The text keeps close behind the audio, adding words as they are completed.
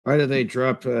Why do they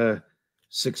drop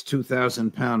six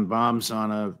 2,000-pound bombs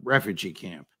on a refugee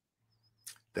camp?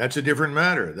 That's a different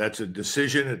matter. That's a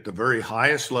decision at the very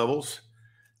highest levels.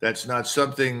 That's not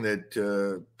something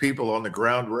that people on the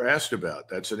ground were asked about.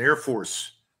 That's an Air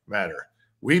Force matter.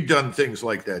 We've done things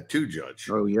like that too, Judge.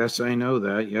 Oh, yes, I know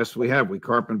that. Yes, we have. We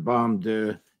carpet bombed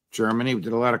Germany. We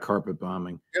did a lot of carpet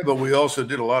bombing. Yeah, but we also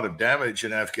did a lot of damage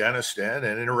in Afghanistan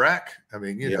and in Iraq. I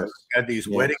mean, you know, we had these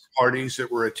wedding parties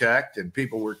that were attacked and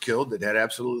people were killed that had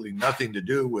absolutely nothing to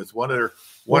do with one or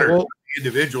two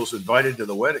individuals invited to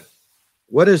the wedding.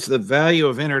 What is the value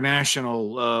of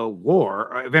international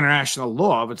international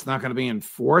law, if it's not going to be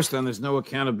enforced and there's no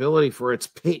accountability for its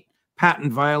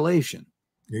patent violation?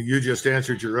 You just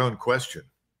answered your own question.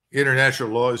 International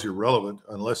law is irrelevant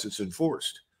unless it's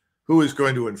enforced. Who is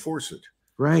going to enforce it?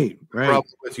 Right. The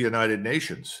problem with the United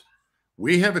Nations.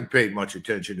 We haven't paid much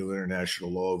attention to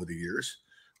international law over the years.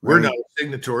 We're not a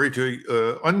signatory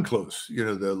to UNCLOS, you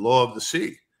know, the law of the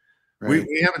sea.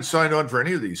 We haven't signed on for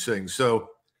any of these things.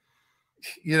 So,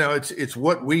 you know, it's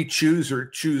what we choose or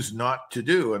choose not to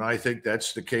do. And I think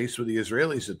that's the case with the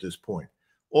Israelis at this point.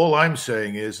 All I'm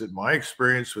saying is that my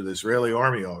experience with Israeli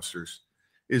army officers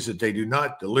is that they do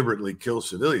not deliberately kill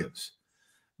civilians.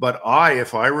 But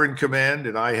if I were in command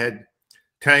and I had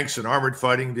tanks and armored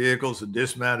fighting vehicles and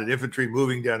dismounted infantry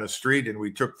moving down a street and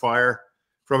we took fire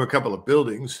from a couple of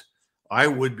buildings, I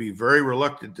would be very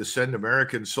reluctant to send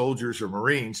American soldiers or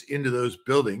Marines into those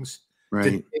buildings to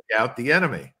take out the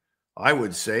enemy. I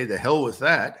would say the hell with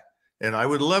that, and I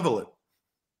would level it.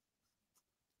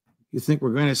 You think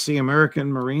we're going to see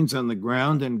American Marines on the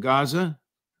ground in Gaza?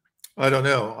 I don't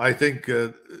know. I think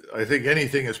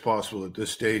anything is possible at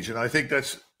this stage, and I think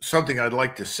that's something I'd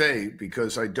like to say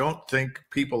because I don't think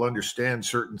people understand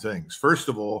certain things. First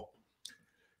of all,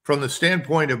 from the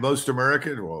standpoint of most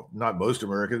Americans, well, not most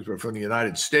Americans, but from the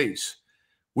United States,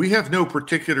 we have no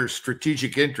particular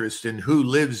strategic interest in who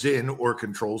lives in or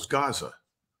controls Gaza.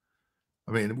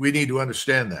 I mean, we need to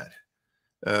understand that.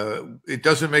 It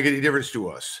doesn't make any difference to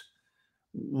us.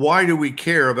 Why do we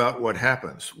care about what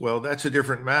happens? Well, that's a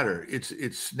different matter.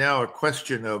 It's now a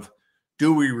question of,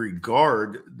 do we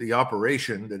regard the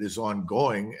operation that is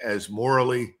ongoing as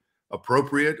morally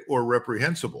appropriate or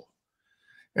reprehensible?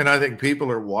 And I think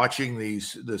people are watching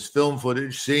this film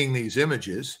footage, seeing these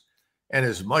images, and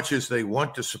as much as they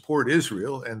want to support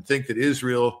Israel and think that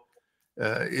Israel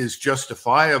is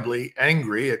justifiably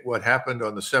angry at what happened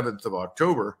on the 7th of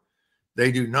October,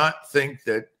 they do not think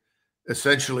that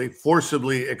essentially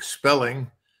forcibly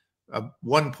expelling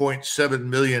 1.7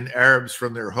 million Arabs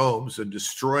from their homes and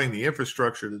destroying the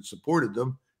infrastructure that supported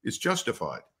them is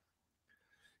justified.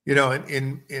 You know,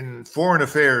 in foreign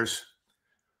affairs,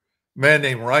 a man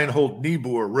named Reinhold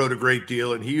Niebuhr wrote a great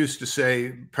deal, and he used to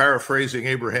say, paraphrasing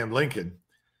Abraham Lincoln,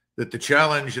 that the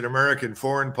challenge in American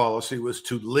foreign policy was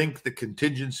to link the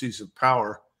contingencies of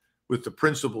power with the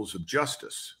principles of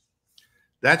justice.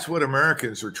 That's what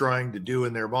Americans are trying to do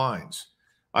in their minds.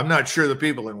 I'm not sure the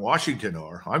people in Washington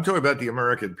are. I'm talking about the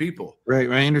American people. Right.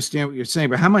 I understand what you're saying,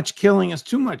 but how much killing is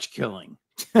too much killing?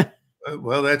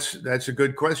 Well, that's a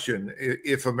good question.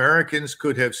 If Americans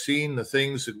could have seen the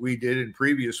things that we did in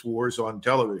previous wars on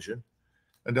television,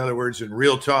 in other words, in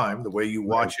real time, the way you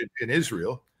watch it in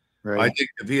Israel, I think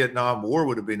the Vietnam War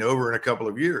would have been over in a couple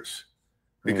of years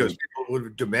because people would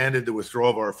have demanded the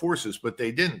withdrawal of our forces, but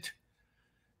they didn't.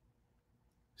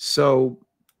 So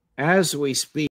as we speak,